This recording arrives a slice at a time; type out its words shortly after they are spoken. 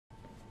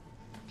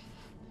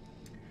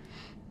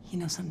You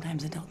know,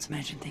 sometimes adults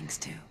imagine things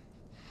too.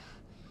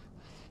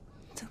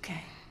 It's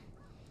okay.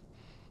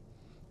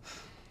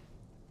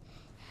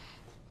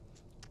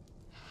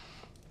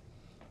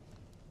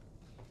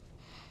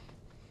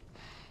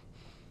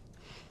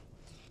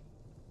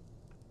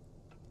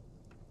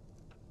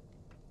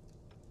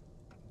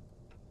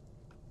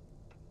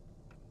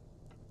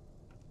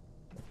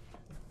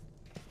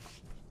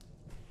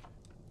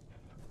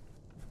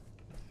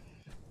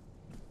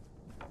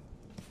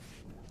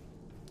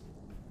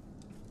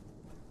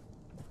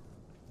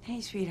 Hey,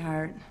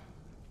 sweetheart.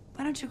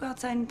 Why don't you go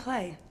outside and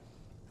play?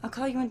 I'll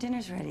call you when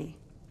dinner's ready.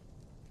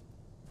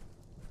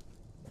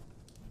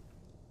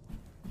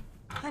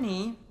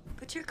 Honey,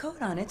 put your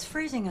coat on. It's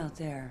freezing out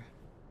there.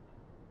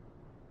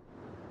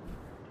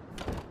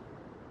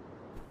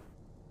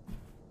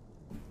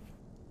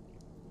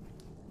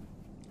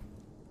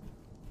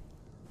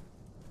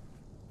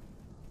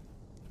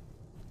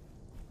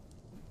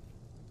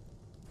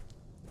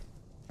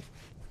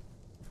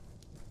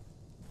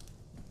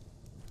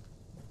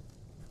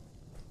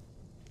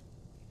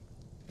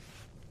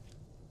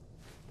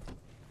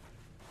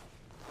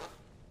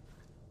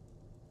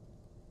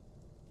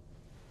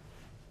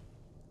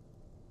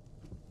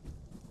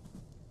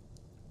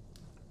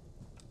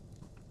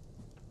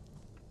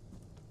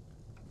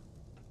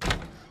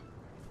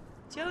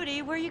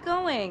 Jody, where are you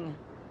going?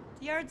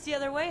 The yard's the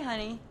other way,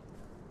 honey.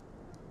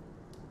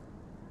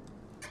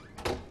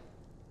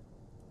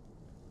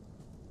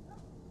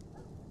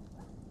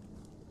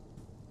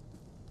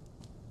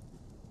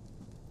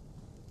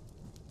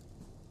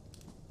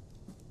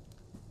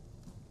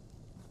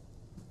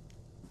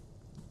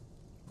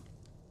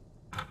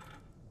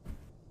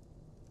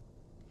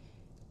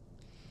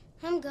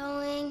 I'm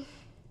going.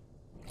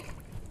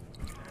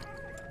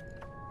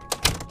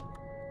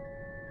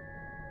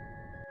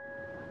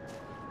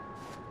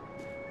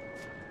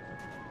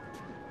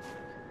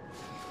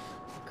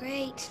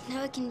 Great,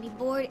 now I can be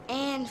bored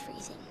and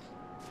freezing.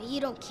 But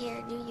you don't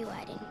care, do you,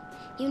 Aiden?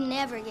 You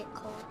never get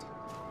cold.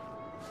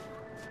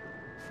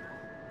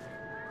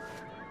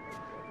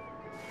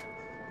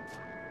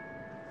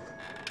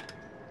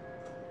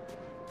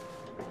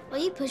 Will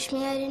you push me,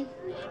 Aiden?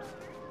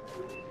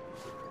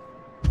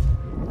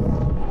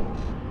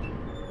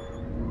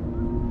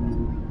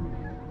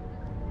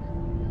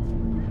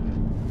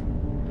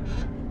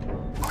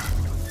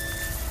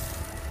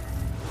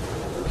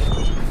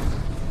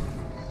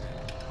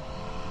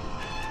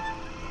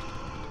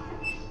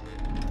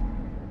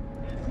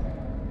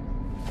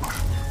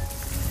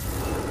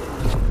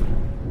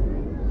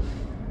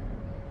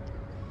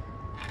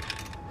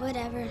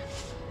 Whatever.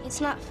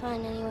 It's not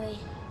fun anyway.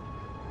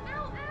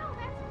 Ow, ow,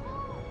 that's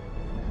cold.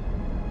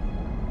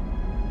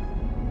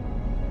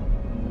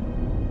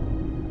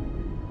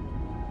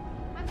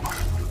 I'm gonna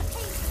make you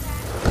pay for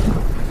that.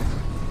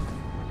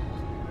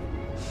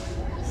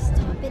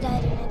 Stop it,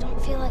 Aiden. I don't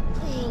feel like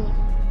playing.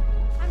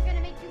 I'm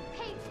gonna make you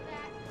pay for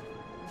that.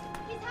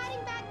 He's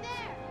hiding back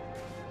there.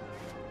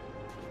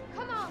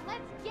 Come on,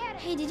 let's get him.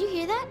 Hey, did you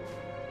hear that?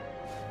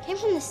 Came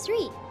from the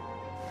street.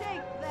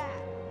 Take that.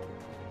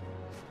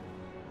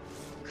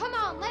 Come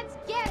on, let's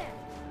get him.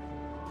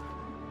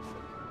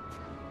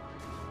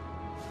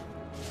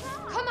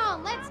 Come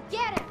on, let's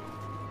get him.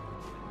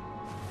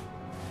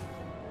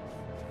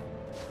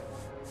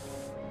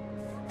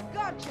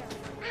 Gotcha.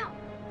 Ow.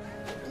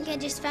 I think I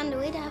just found a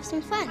way to have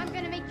some fun. I'm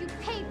gonna make you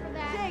pay for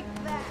that.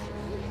 Take that.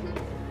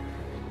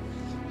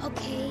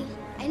 Okay,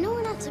 I know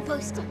we're not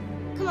supposed to.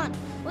 Come on,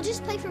 we'll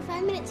just play for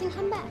 5 minutes and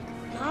come back.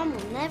 Mom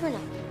will never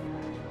know.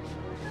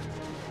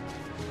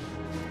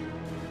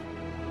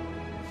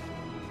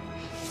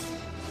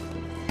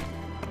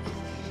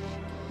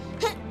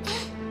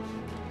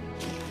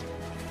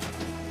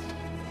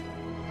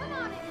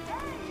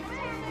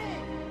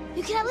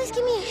 You can at least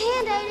give me a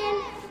hand,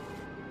 Aiden.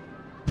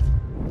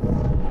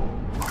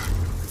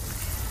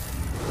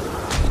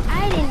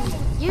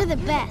 Aiden, you're the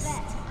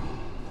best.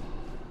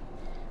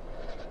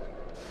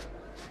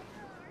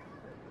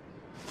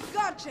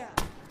 Gotcha!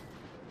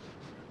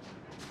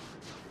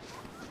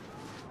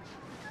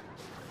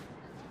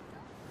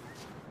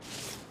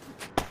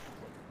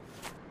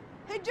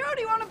 Hey,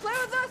 Jody, wanna play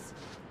with us?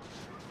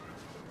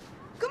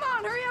 Come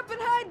on, hurry up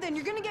and hide then.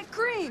 You're gonna get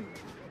creamed.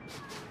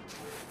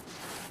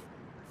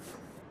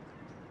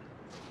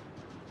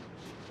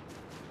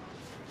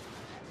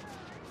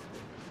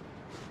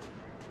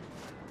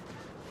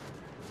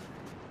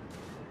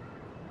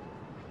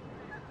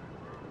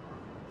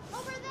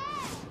 Over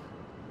there.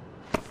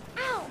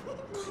 Ow!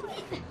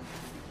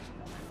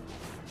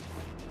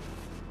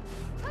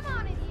 Come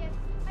on, idiots.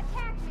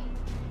 Attack me.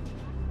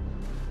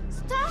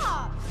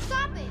 Stop.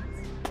 Stop it.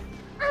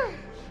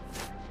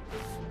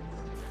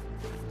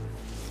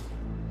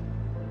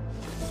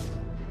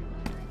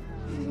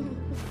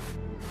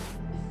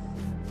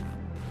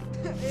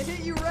 It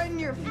hit you right in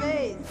your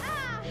face.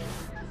 Ah.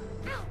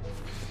 Ow.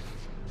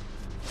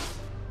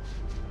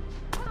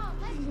 Come on,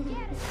 let's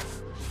get it.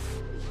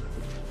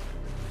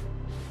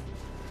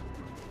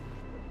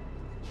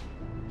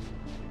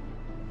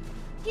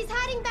 He's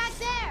hiding back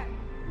there.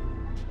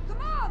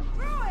 Come on,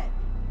 throw it!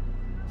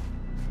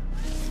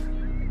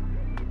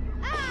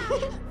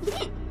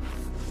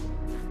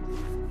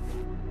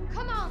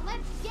 Come on,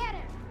 let's get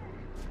him.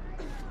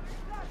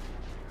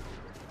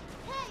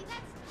 Hey,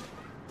 that's...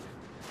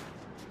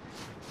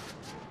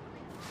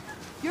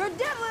 You're a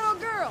dead little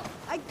girl!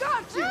 I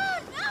got you! No,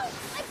 no!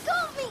 Let go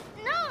of me!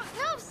 No,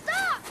 no,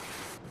 stop!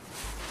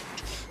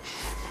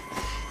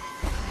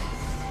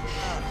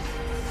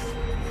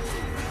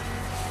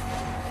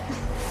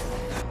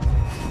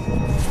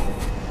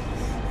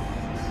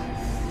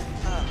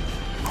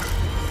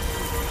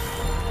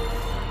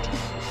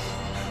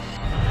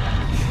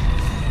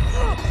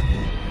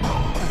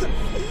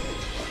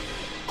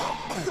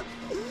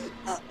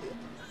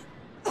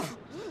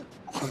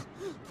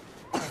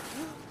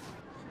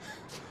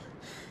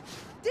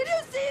 Did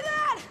you see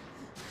that?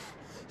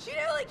 She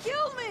nearly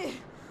killed me!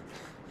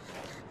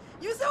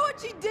 You saw what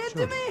she did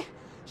to me?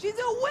 She's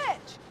a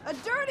witch! A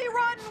dirty,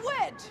 rotten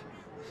witch!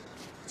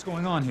 What's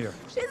going on here?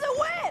 She's a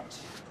witch!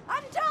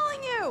 I'm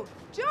telling you!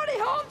 Jody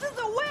Holmes is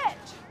a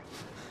witch!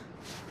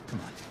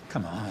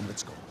 Come on,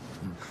 let's go.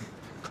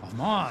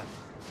 Come on!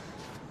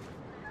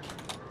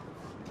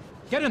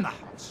 Get in the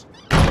house!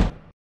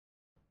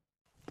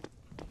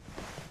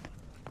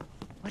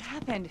 What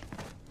happened?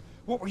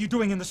 What were you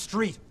doing in the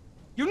street?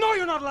 You know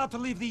you're not allowed to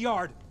leave the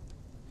yard!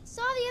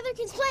 Saw the other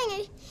kids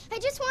playing it. I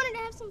just wanted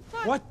to have some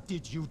fun. What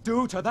did you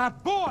do to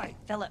that boy?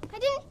 Philip. I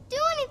didn't do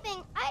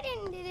anything. I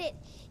didn't did it.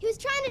 He was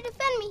trying to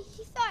defend me.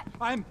 He thought...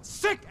 I'm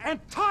sick and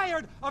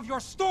tired of your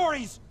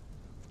stories!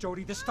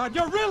 Jody, this time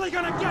you're really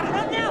gonna get it!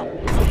 Not now!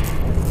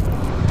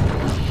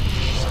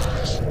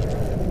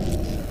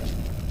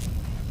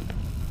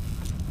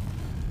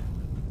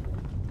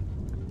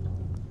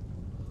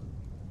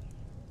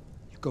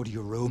 You go to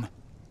your room.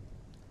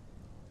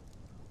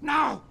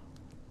 Now!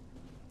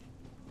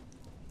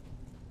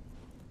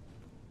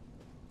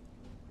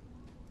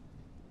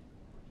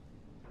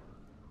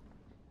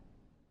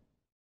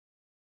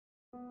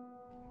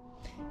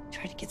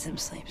 Try to get some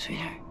sleep,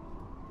 sweetheart.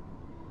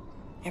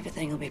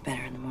 Everything will be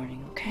better in the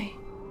morning, okay?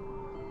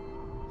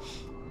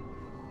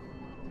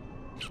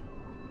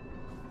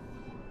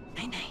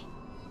 Night-night.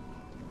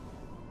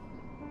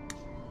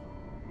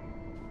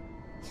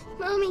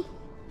 Mommy.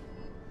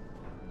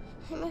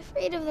 I'm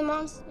afraid of the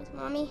monsters,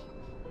 Mommy.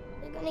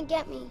 They're gonna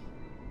get me.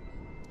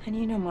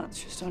 Honey, you know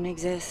monsters don't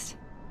exist.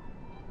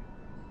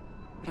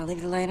 But I'll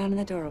leave the light on and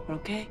the door open,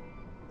 okay?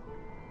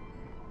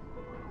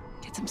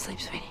 Get some sleep,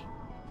 sweetie.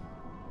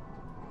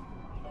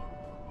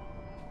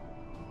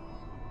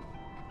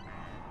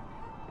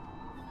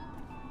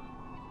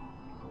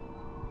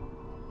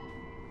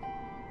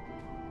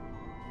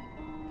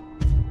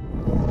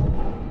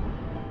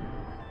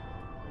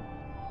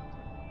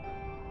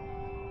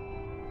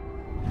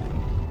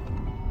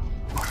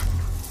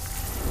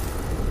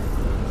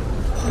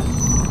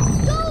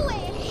 Go away! I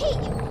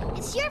hate you!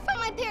 It's your fault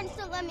my parents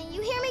don't let me.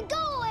 You hear me? Go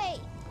away!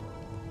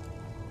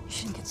 You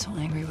shouldn't get so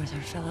angry with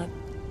her, Philip.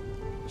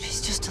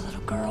 She's just a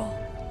little girl.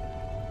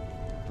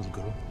 Little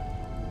girl?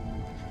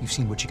 You've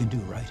seen what you can do,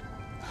 right?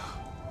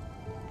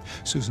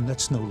 Susan,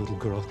 that's no little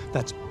girl.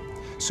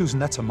 Susan,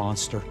 that's a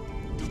monster.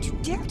 Don't you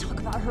dare talk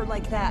about her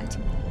like that!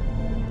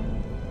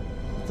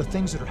 The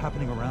things that are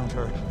happening around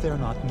her, they're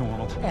not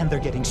normal. And they're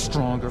getting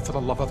stronger, for the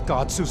love of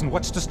God. Susan,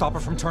 what's to stop her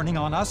from turning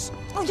on us?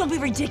 Oh, don't be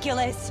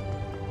ridiculous!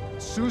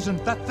 Susan,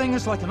 that thing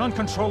is like an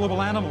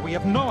uncontrollable animal. We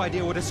have no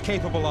idea what it's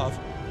capable of.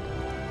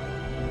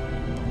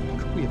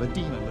 We have a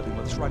demon living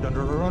with us right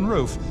under our own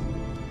roof.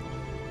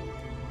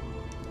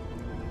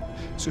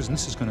 Susan,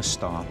 this is gonna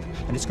stop.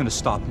 And it's gonna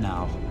stop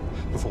now,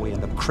 before we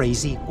end up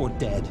crazy or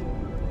dead.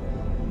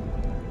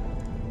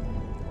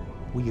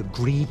 We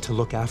agreed to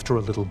look after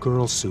a little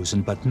girl,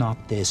 Susan, but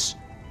not this.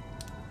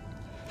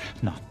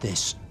 Not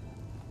this.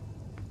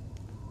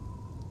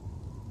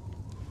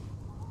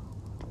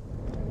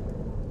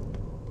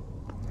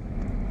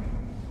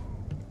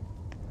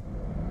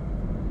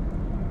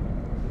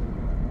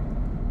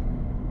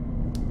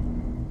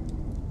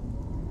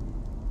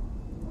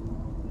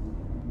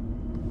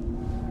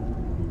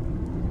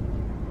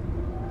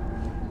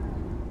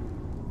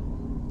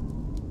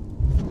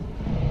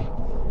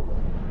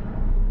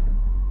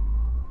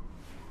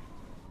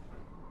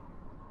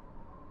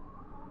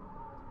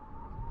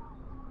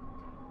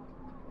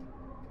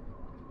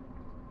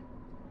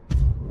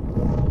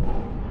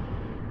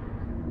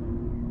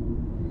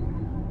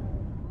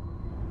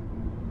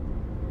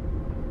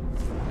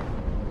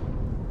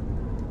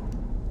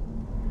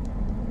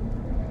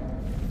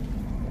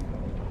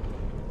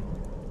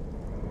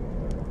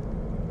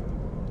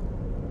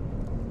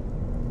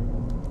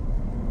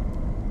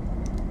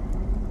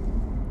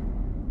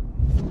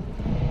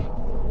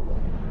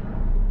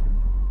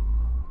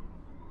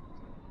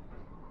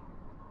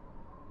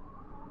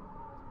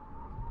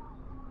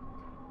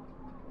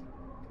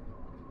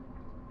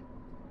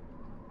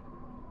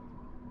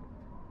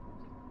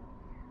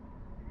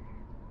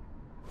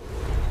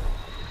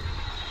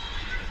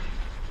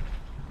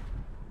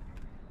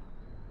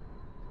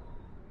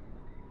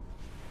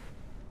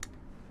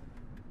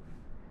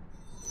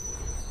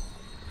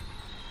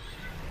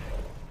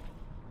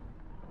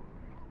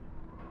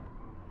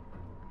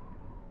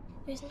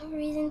 There's no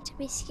reason to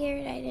be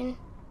scared, Aiden.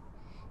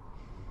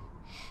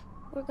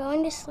 We're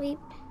going to sleep,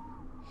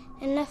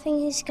 and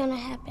nothing is gonna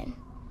happen.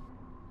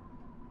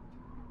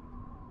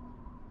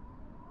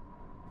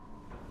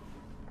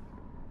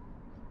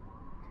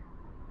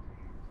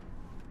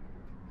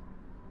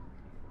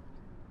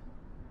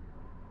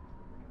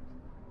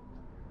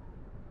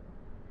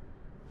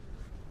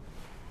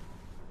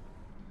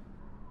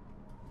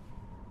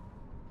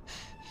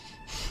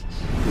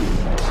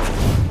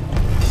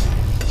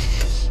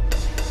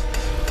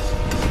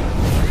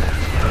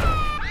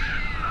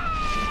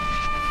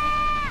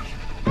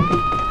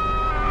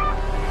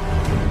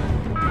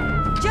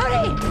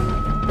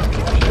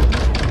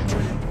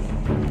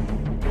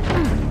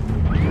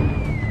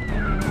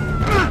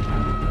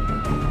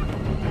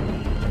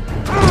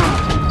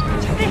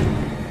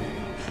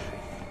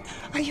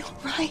 Are you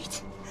all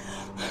right?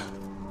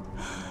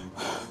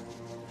 Oh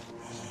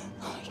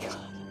my God.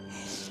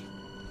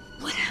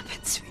 What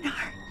happened,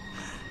 sweetheart?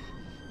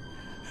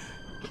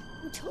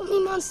 You told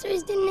me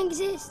monsters didn't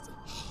exist.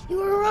 You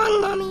were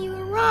wrong, Mommy. You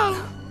were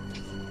wrong.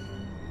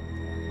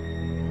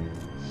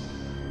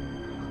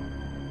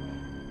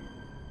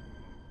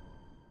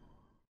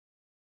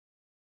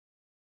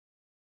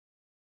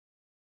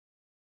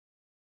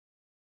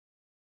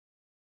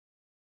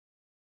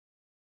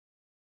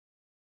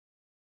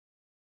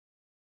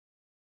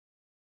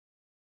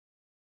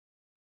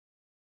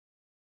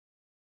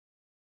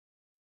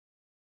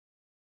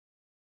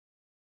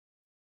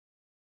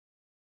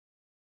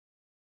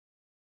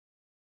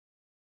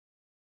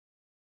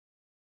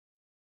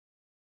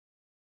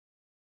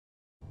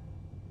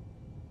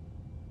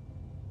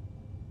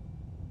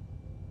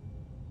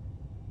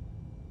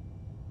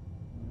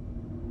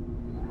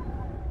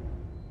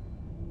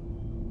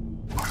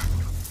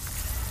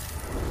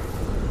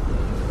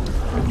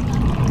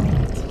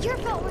 It's your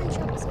fault we're in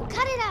trouble, so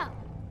cut it out.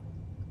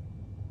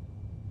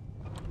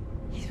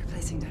 He's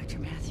replacing Dr.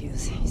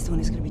 Matthews. He's the one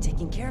who's going to be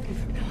taking care of you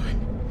from now on.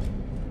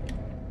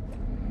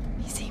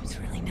 He seems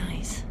really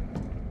nice.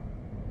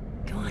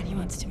 Go on, he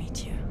wants to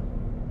meet you.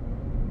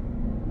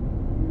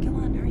 Go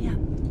on, hurry up.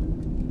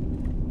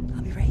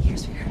 I'll be right here,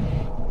 sweetheart.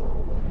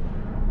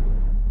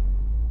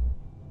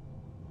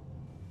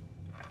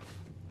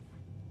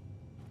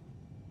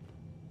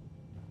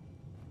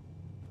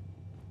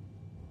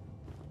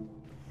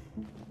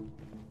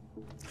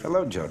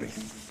 Hello, Jody.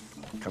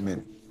 Come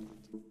in.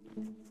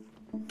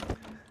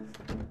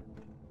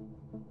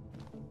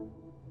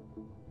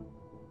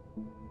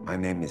 My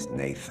name is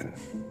Nathan.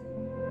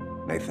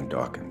 Nathan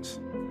Dawkins.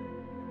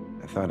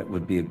 I thought it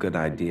would be a good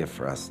idea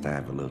for us to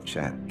have a little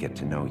chat, get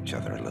to know each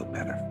other a little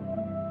better.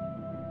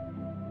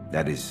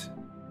 That is,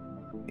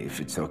 if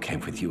it's okay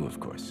with you, of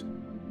course.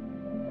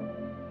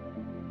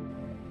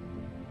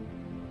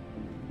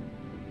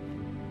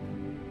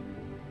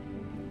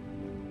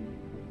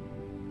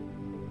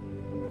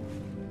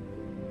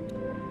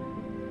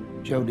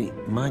 Jody,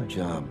 my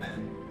job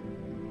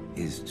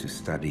is to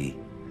study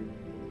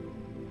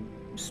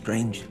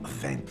strange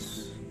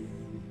events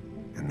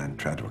and then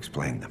try to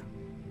explain them.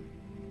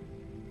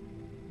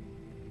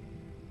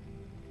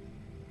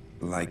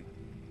 Like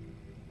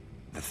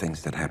the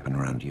things that happen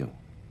around you,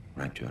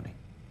 right, Jody?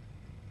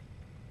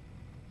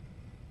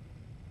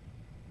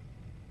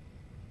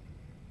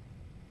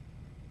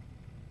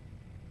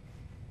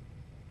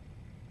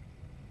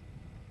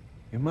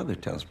 Your mother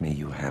tells me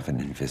you have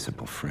an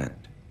invisible friend.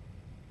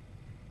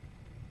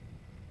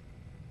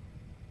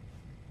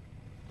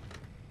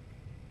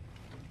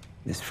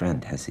 This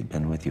friend, has he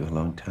been with you a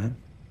long time?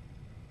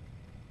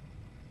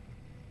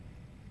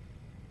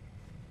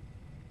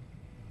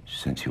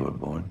 Since you were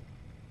born?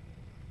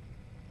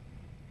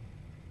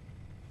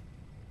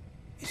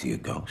 Is he a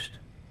ghost?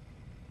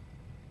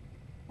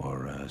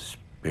 Or a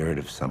spirit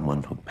of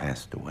someone who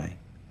passed away?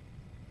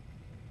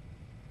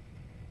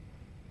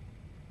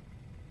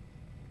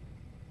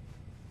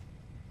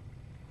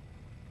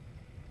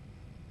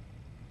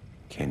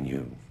 Can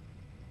you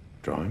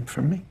draw him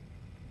for me?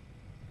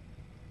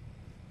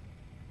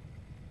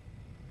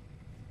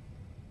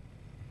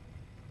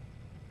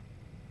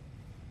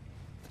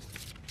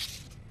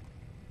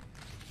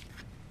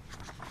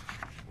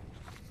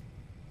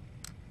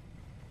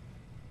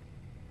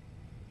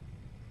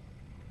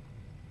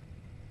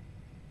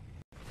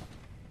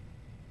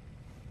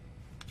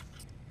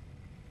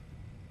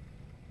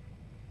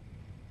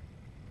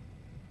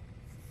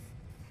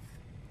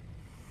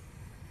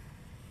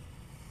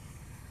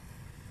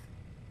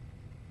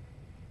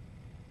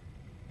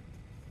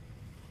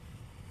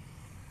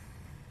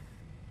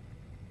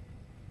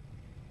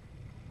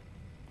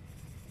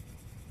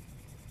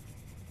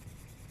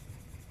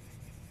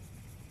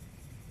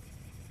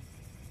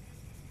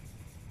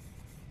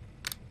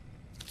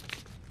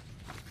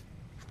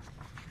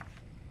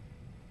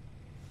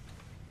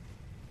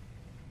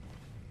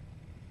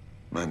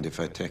 Mind if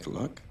I take a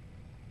look?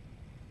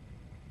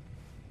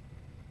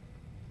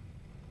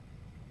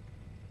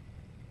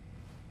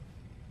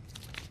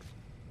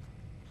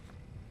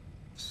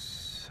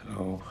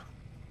 So,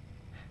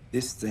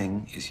 this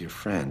thing is your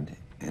friend,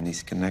 and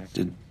he's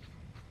connected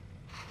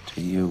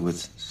to you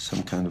with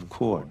some kind of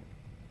cord.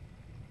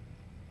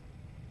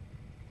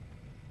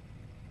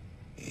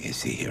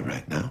 Is he here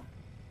right now?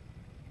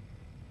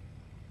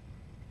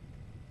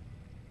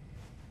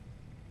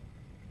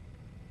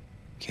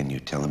 Can you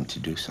tell him to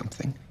do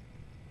something?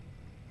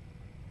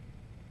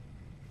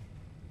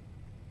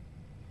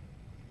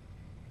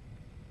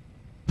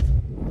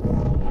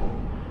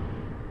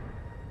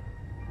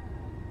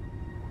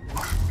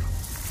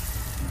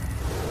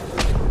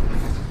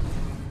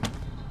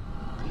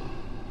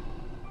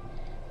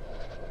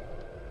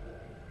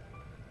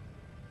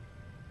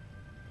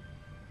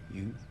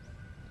 You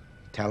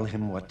tell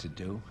him what to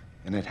do,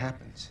 and it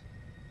happens.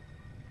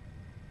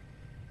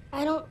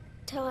 I don't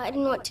tell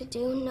Aiden what to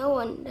do. No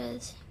one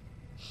does.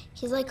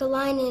 He's like a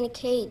lion in a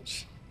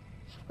cage.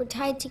 We're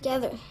tied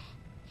together.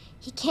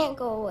 He can't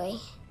go away.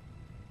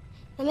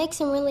 That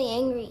makes him really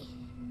angry.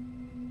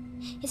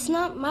 It's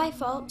not my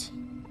fault.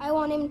 I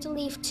want him to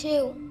leave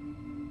too.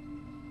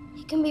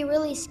 It can be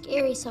really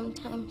scary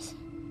sometimes.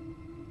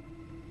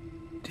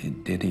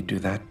 Did he do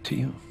that to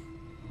you?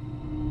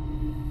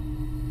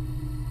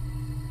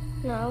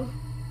 No,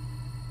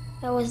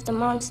 that was the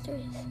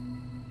monsters.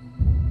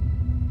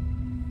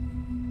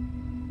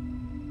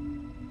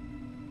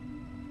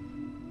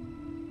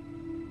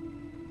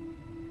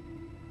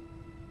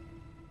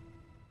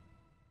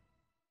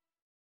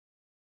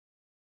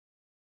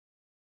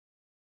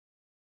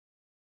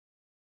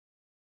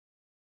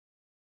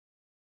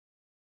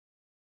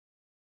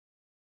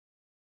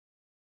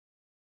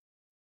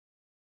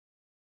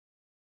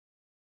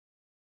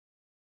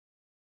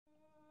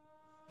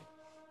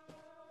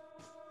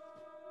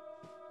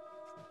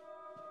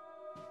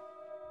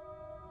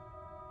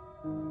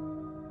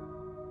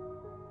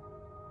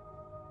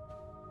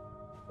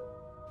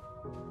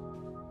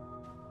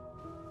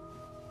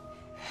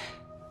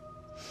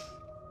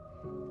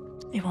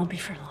 It won't be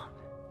for long.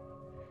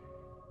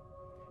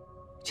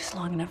 Just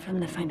long enough for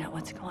them to find out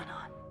what's going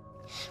on.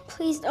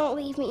 Please don't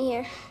leave me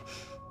here.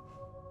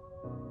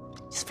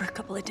 Just for a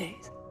couple of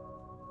days.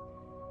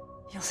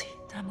 You'll see,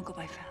 time will go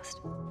by fast.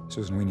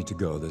 Susan, we need to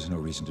go. There's no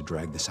reason to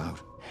drag this out.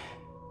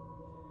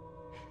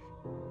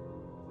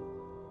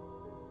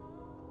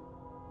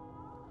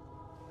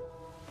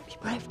 Be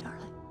brave,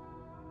 darling.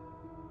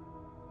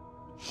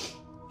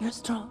 You're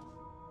strong.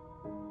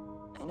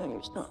 I know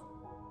you're strong.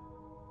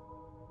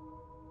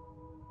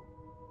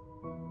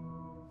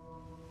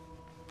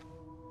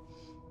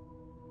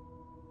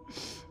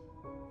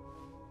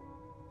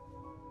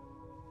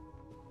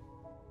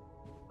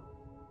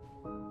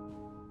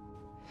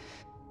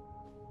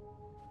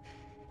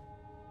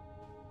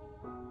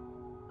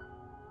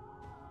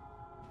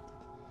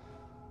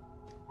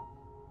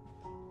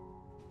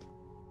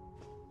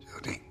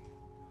 Jody,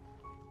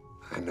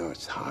 I know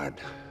it's hard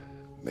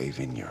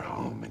leaving your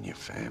home and your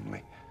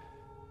family,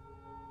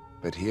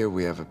 but here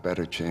we have a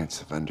better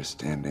chance of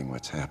understanding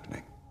what's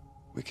happening.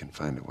 We can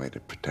find a way to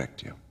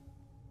protect you.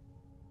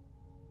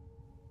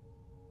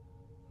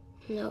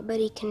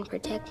 Nobody can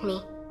protect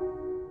me.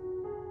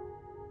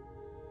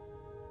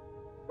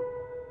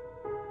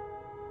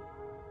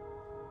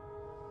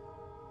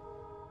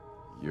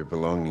 Your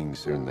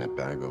belongings are in that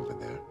bag over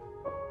there.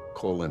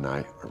 Cole and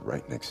I are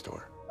right next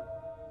door.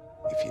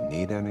 If you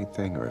need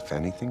anything or if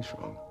anything's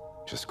wrong,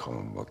 just call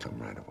and we'll come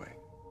right away.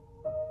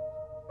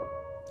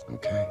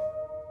 Okay?